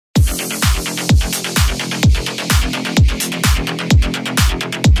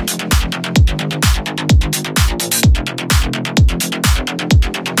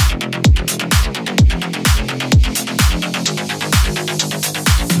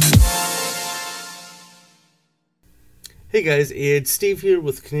Hey guys, it's Steve here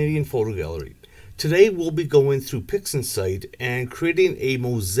with Canadian Photo Gallery. Today we'll be going through Pixinsight and creating a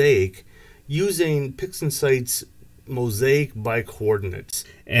mosaic using Pixinsight's mosaic by coordinates.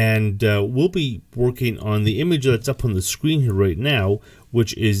 And we'll be working on the image that's up on the screen here right now,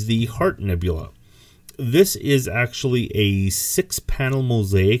 which is the Heart Nebula. This is actually a 6-panel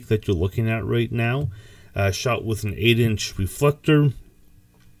mosaic that you're looking at right now, shot with an 8-inch reflector.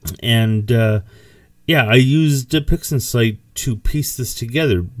 And yeah, I used Pixinsight to piece this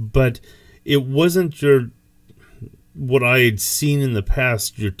together, but it wasn't what I had seen in the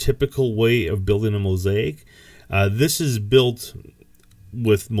past, your typical way of building a mosaic. This is built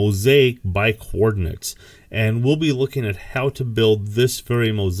with mosaic by coordinates, and we'll be looking at how to build this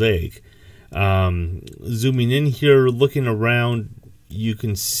very mosaic. Zooming in here, looking around, you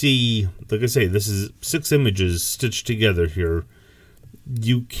can see, like I say, this is 6 images stitched together here.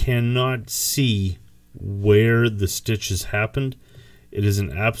 You cannot see where the stitches happened. It is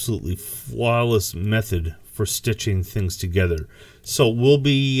an absolutely flawless method for stitching things together. So we'll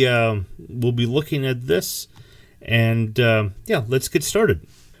be looking at this, and yeah, let's get started.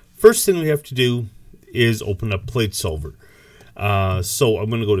 First thing we have to do is open up Plate Solver. So I'm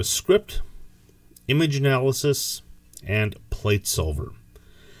going to go to Script, Image Analysis, and Plate Solver.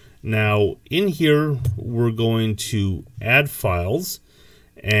 Now in here we're going to add files,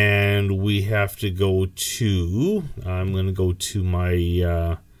 and we have to go to, I'm going to go to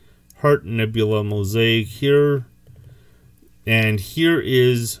my Heart Nebula mosaic here, and here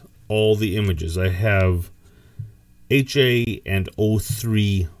is all the images. I have HA and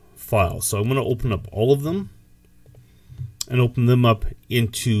O3 files, so I'm going to open up all of them and open them up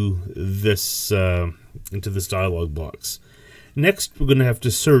into this dialog box. Next, we're going to have to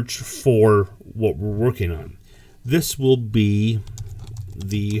search for what we're working on. This will be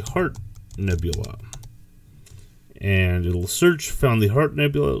the Heart Nebula, and it'll search, found the Heart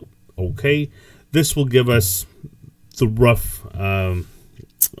Nebula. Okay, this will give us the rough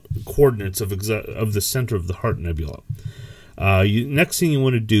coordinates of the center of the Heart Nebula. Next thing you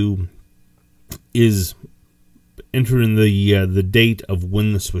want to do is enter in the date of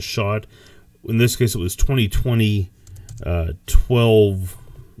when this was shot. In this case, it was 2020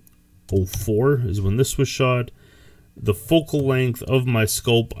 12/04 is when this was shot. The focal length of my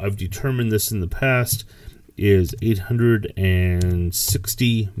scope, I've determined this in the past, is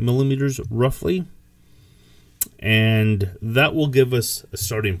 860 millimeters roughly. And that will give us a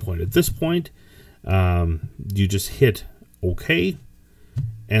starting point. At this point, you just hit OK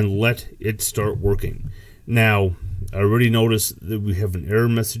and let it start working. Now, I already noticed that we have an error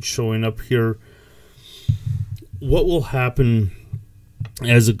message showing up here. What will happen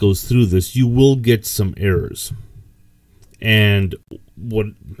as it goes through this, you will get some errors. And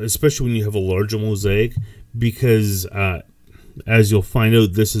especially when you have a larger mosaic, because as you'll find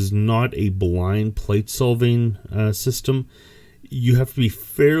out, this is not a blind plate solving system. You have to be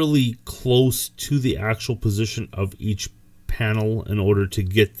fairly close to the actual position of each panel in order to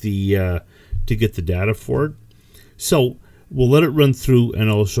get the data for it. So we'll let it run through, and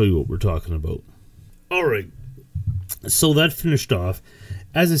I'll show you what we're talking about. All right, so that finished off.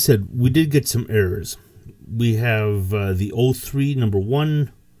 As I said, we did get some errors. We have the O3 number 1,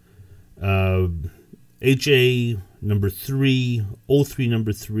 HA number 3, O3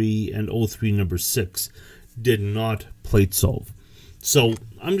 number 3, and O3 number 6 did not plate solve. So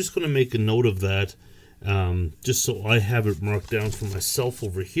I'm just going to make a note of that, just so I have it marked down for myself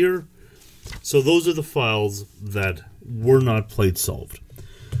over here. So those are the files that were not plate solved.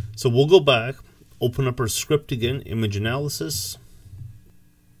 So we'll go back, open up our script again, Image Analysis.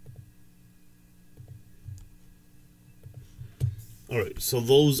 Alright, so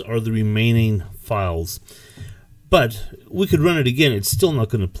those are the remaining files. But we could run it again. It's still not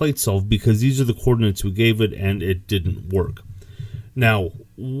going to plate solve because these are the coordinates we gave it and it didn't work. Now,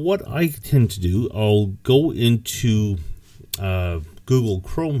 what I tend to do, I'll go into Google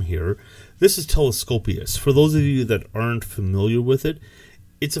Chrome here. This is Telescopius. For those of you that aren't familiar with it,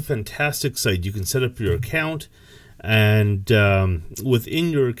 it's a fantastic site. You can set up your account, and within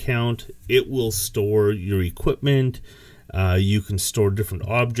your account, it will store your equipment. You can store different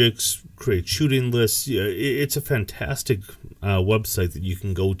objects, create shooting lists. It's a fantastic website that you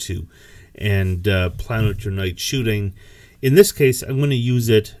can go to and plan out your night shooting. In this case, I'm going to use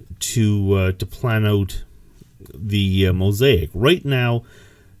it to plan out the mosaic. Right now,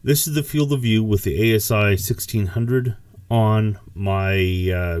 this is the field of view with the ASI 1600 on my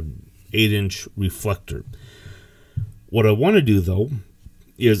 8-inch reflector. What I want to do, though,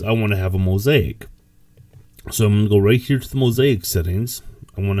 is I want to have a mosaic. So I'm going to go right here to the Mosaic Settings.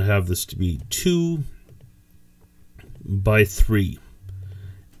 I want to have this to be 2 by 3.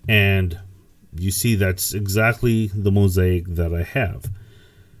 And you see that's exactly the mosaic that I have.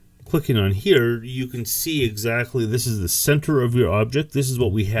 Clicking on here, you can see exactly this is the center of your object. This is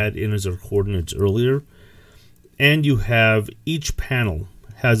what we had in as our coordinates earlier. And you have each panel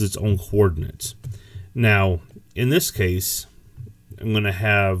has its own coordinates. Now, in this case, I'm going to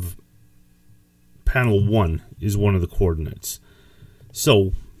have panel 1 is one of the coordinates.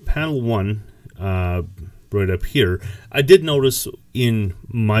 So panel 1, right up here, I did notice in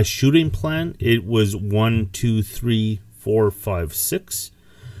my shooting plan it was 1, 2, 3, 4, 5, 6.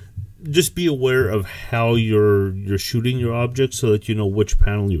 Just be aware of how you're shooting your object so that you know which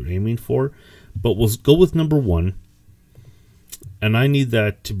panel you're aiming for. But we'll go with number 1, and I need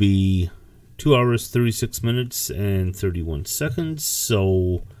that to be 2 hours, 36 minutes, and 31 seconds.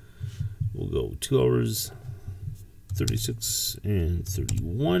 So we'll go 2 hours, 36, and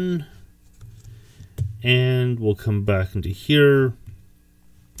 31. And we'll come back into here,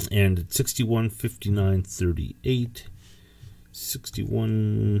 and it's 61, 59, 38.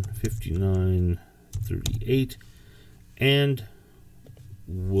 61, 59, 38, and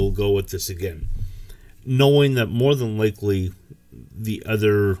we'll go with this again, knowing that more than likely the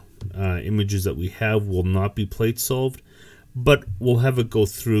other images that we have will not be plate solved, but we'll have it go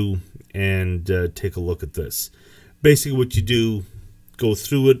through and take a look at this. Basically what you do, go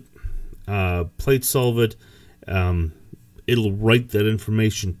through it, plate solve it, it'll write that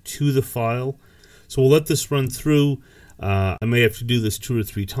information to the file. So we'll let this run through. I may have to do this 2 or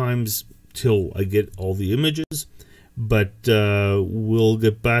 3 times till I get all the images, but we'll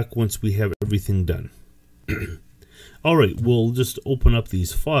get back once we have everything done. Alright, we'll just open up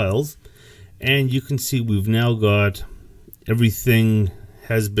these files, and you can see we've now got everything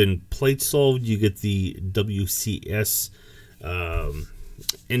has been plate solved. You get the WCS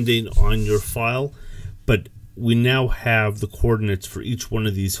ending on your file, but we now have the coordinates for each one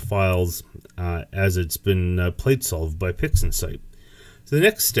of these files as it's been plate solved by Pixinsight. So the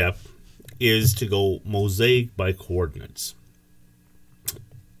next step is to go mosaic by coordinates.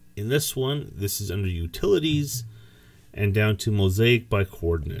 In this one, this is under utilities and down to mosaic by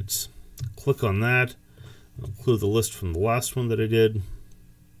coordinates. Click on that. I'll clear the list from the last one that I did.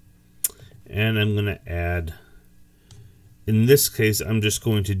 And I'm going to add, in this case, I'm just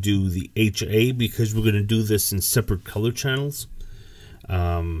going to do the HA because we're going to do this in separate color channels.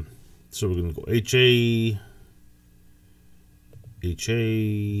 So we're going to go HA,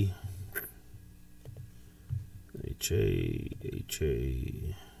 HA, HA,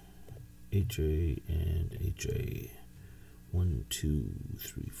 HA, HA, and HA. 1, 2,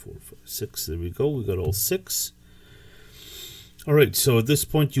 3, 4, 5, 6. There we go. We got all 6. All right. So at this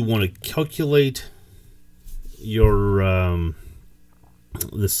point, you want to calculate your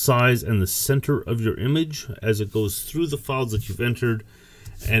the size and the center of your image as it goes through the files that you've entered,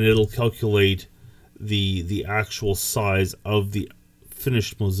 and it'll calculate the actual size of the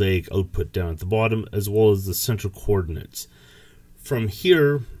finished mosaic output down at the bottom, as well as the center coordinates. From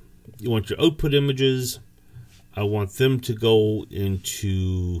here, you want your output images. I want them to go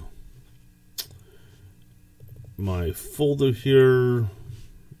into my folder here. I'm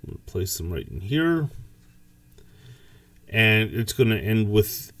going to place them right in here. And it's going to end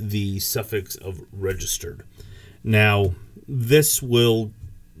with the suffix of registered. Now, this will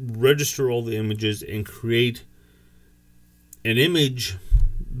register all the images and create an image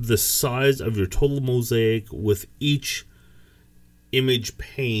the size of your total mosaic with each image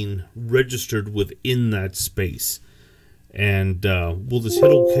pane registered within that space. And we'll just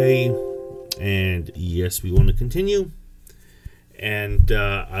hit OK, and yes, we want to continue. And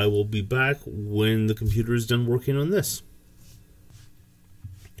I will be back when the computer is done working on this.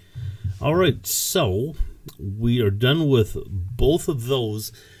 Alright, so we are done with both of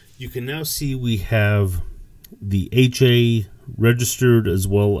those. You can now see we have the HA registered as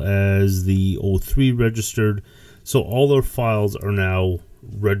well as the O3 registered. So all our files are now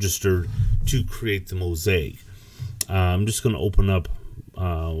registered to create the mosaic. I'm just going to open up,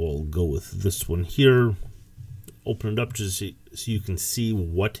 we'll go with this one here. Open it up just so you can see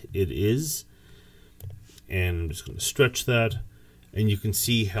what it is. And I'm just going to stretch that. And you can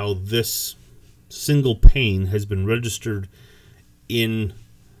see how this single pane has been registered in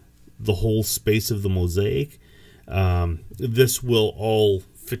the whole space of the mosaic. This will all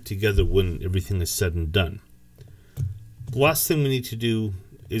fit together when everything is said and done. The last thing we need to do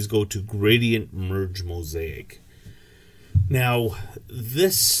is go to Gradient Merge Mosaic. Now,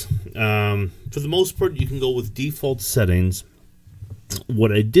 this, for the most part, you can go with default settings.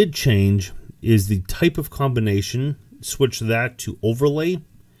 What I did change is the type of combination. Switch that to overlay,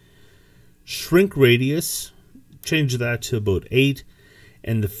 shrink radius change that to about 8,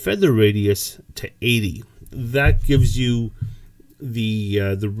 and the feather radius to 80. That gives you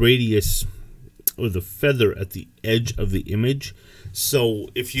the radius or the feather at the edge of the image. So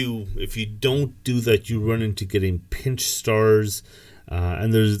if you don't do that, you run into getting pinch stars,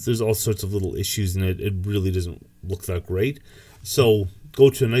 and there's all sorts of little issues in it. It really doesn't look that great. So go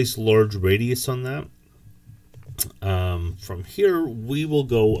to a nice large radius on that. From here we will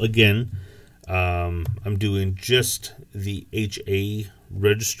go again. I'm doing just the HA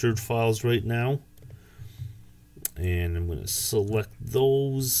registered files right now, and I'm going to select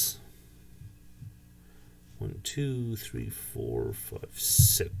those. 1, 2, 3, 4, 5,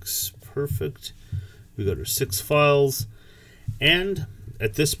 6. Perfect. We got our 6 files, and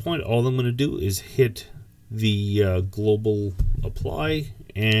at this point all I'm going to do is hit the global apply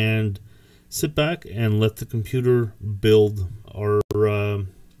and sit back and let the computer build our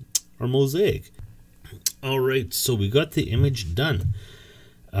mosaic. Alright, so we got the image done.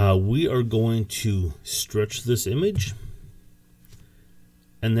 We are going to stretch this image,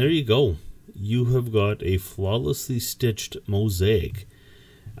 and there you go. You have got a flawlessly stitched mosaic.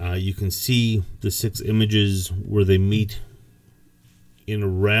 You can see the 6 images where they meet in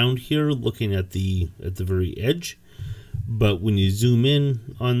around here, looking at the very edge. But when you zoom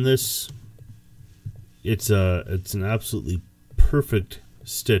in on this, it's an absolutely perfect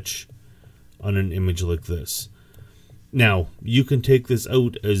stitch on an image like this. Now you can take this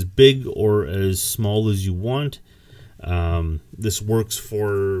out as big or as small as you want. This works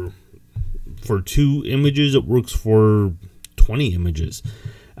for 2 images. It works for 20 images.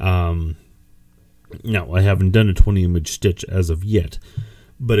 Now I haven't done a 20 image stitch as of yet,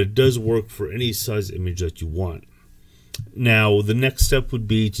 but it does work for any size image that you want. Now the next step would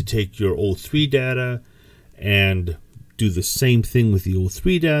be to take your O3 data and do the same thing with the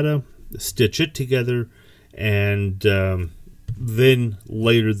O3 data, stitch it together, and then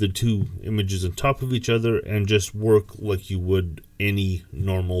layer the 2 images on top of each other and just work like you would any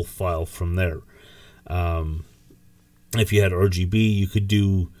normal file from there. If you had RGB, you could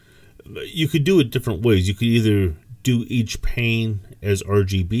do it different ways. You could either do each pane as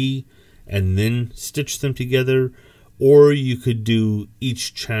RGB and then stitch them together, or you could do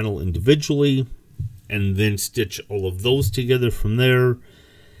each channel individually and then stitch all of those together from there.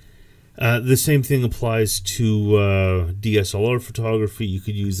 The same thing applies to DSLR photography. You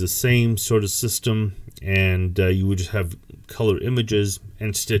could use the same sort of system, and you would just have color images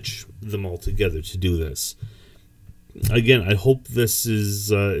and stitch them all together to do this. Again, I hope this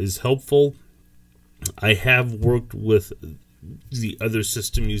is helpful. I have worked with the other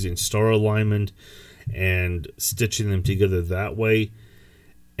system using star alignment and stitching them together that way,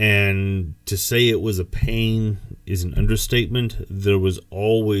 and to say it was a pain is an understatement. There was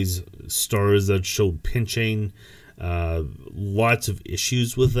always stars that showed pinching, lots of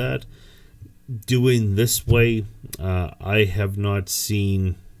issues with that. Doing this way, I have not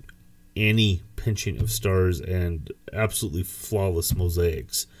seen any pinching of stars and absolutely flawless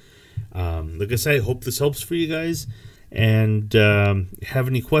mosaics. Like I say, I hope this helps for you guys, and have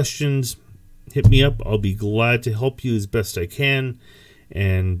any questions, hit me up. I'll be glad to help you as best I can,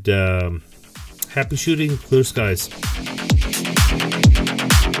 and happy shooting, clear skies.